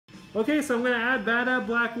Okay, so I'm going to add Bad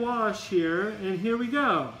Black Wash here, and here we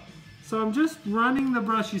go. So I'm just running the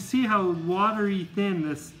brush. You see how watery thin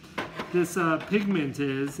this pigment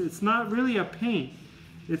is. It's not really a paint.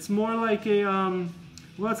 It's more like a,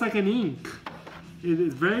 well, it's like an ink. It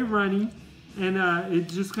is very runny, and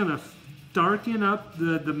it's just going to darken up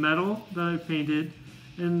the metal that I painted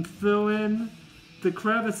and fill in the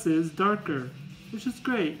crevices darker, which is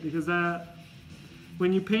great because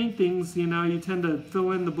when you paint things, you know, you tend to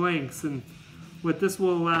fill in the blanks, and what this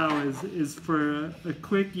will allow is for a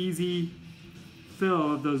quick, easy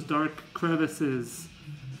fill of those dark crevices.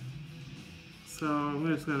 So I'm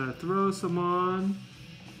just gonna throw some on.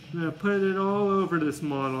 I'm gonna put it all over this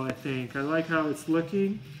model, I think. I like how it's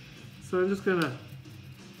looking. So I'm just gonna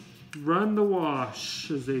run the wash,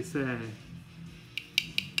 as they say.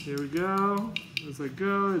 Here we go. As I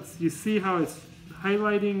go, you see how it's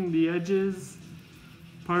highlighting the edges,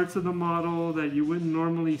 parts of the model that you wouldn't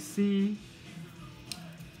normally see.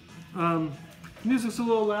 Music's a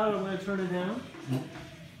little loud, I'm going to turn it down.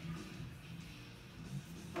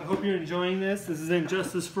 I hope you're enjoying this. This is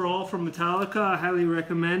Injustice for All from Metallica. I highly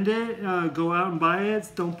recommend it. Go out and buy it.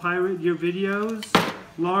 Don't pirate your videos.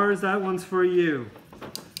 Lars, that one's for you.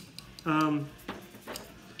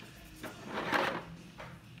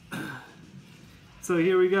 So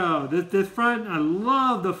here we go. This front, I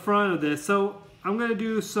love the front of this. So I'm going to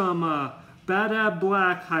do some Bad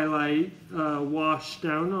Black highlight wash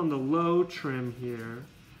down on the low trim here.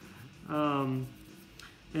 And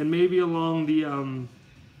maybe along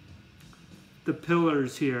the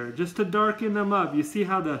pillars here, just to darken them up. You see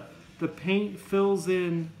how the paint fills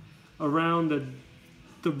in around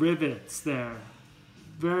the rivets there.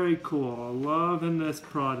 Very cool. Loving this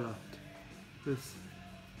product.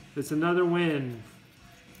 It's another win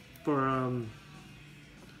for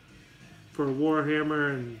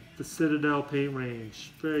Warhammer and the Citadel paint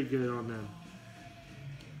range. Very good on them.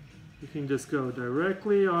 You can just go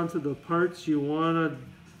directly onto the parts you want to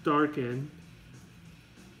darken,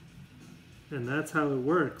 and that's how it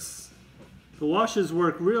works. The washes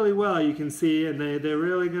work really well, you can see, and they're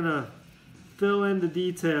really gonna fill in the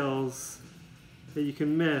details that you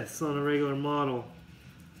can miss on a regular model.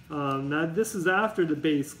 Now this is after the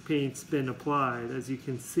base paint's been applied, as you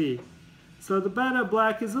can see. So the Bad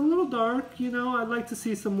Black is a little dark, you know. I'd like to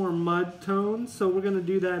see some more mud tones, so we're going to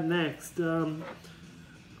do that next.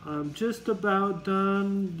 I'm just about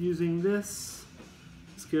done using this.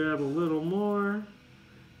 Let's grab a little more.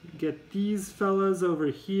 Get these fellas over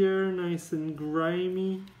here, nice and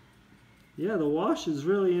grimy. Yeah, the wash is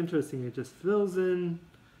really interesting. It just fills in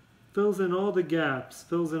all the gaps,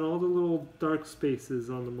 fills in all the little dark spaces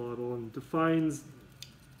on the model, and defines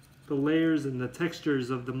the layers and the textures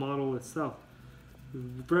of the model itself.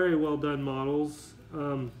 Very well done models.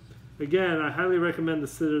 Again, I highly recommend the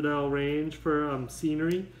Citadel range for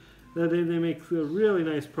scenery. They make a really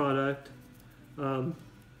nice product.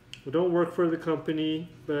 I don't work for the company,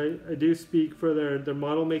 but I do speak for their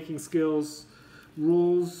model making skills.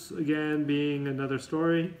 Rules, again, being another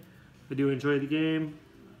story. I do enjoy the game.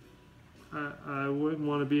 I wouldn't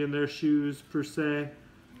want to be in their shoes per se,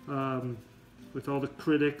 with all the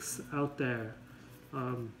critics out there.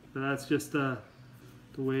 But that's just the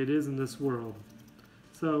way it is in this world.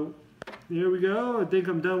 So here we go. I think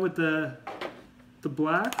I'm done with the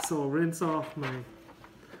black, so I'll rinse off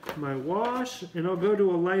my wash, and I'll go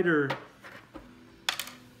to a lighter,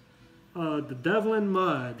 the Devlin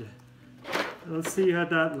Mud. Let's see how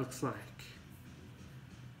that looks like.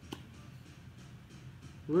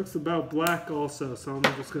 It looks about black also, so I'm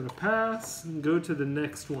just going to pass and go to the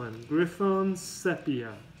next one. Griffon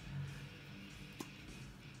Sepia.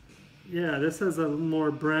 Yeah, this has a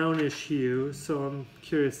more brownish hue, so I'm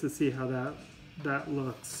curious to see how that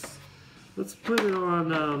looks. Let's put it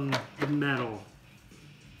on the metal.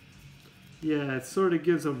 Yeah, it sort of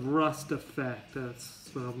gives a rust effect. That's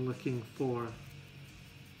what I'm looking for.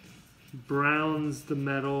 Browns the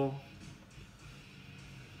metal.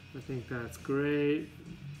 I think that's great.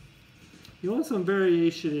 You want some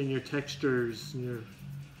variation in your textures.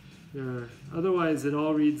 Otherwise, it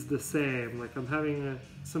all reads the same. Like I'm having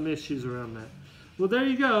some issues around that. Well, there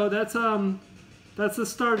you go. That's a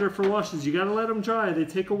starter for washes. You got to let them dry. They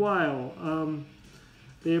take a while.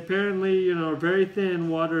 They apparently, you know, are very thin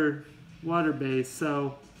water based.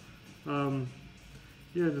 So, yeah,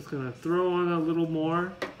 just gonna throw on a little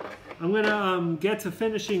more. I'm gonna get to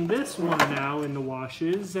finishing this one now in the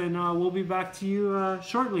washes, and we'll be back to you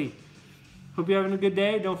shortly. Hope you're having a good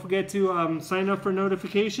day. Don't forget to sign up for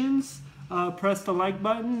notifications. Press the like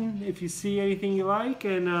button if you see anything you like,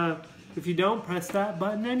 and if you don't, press that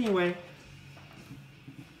button anyway.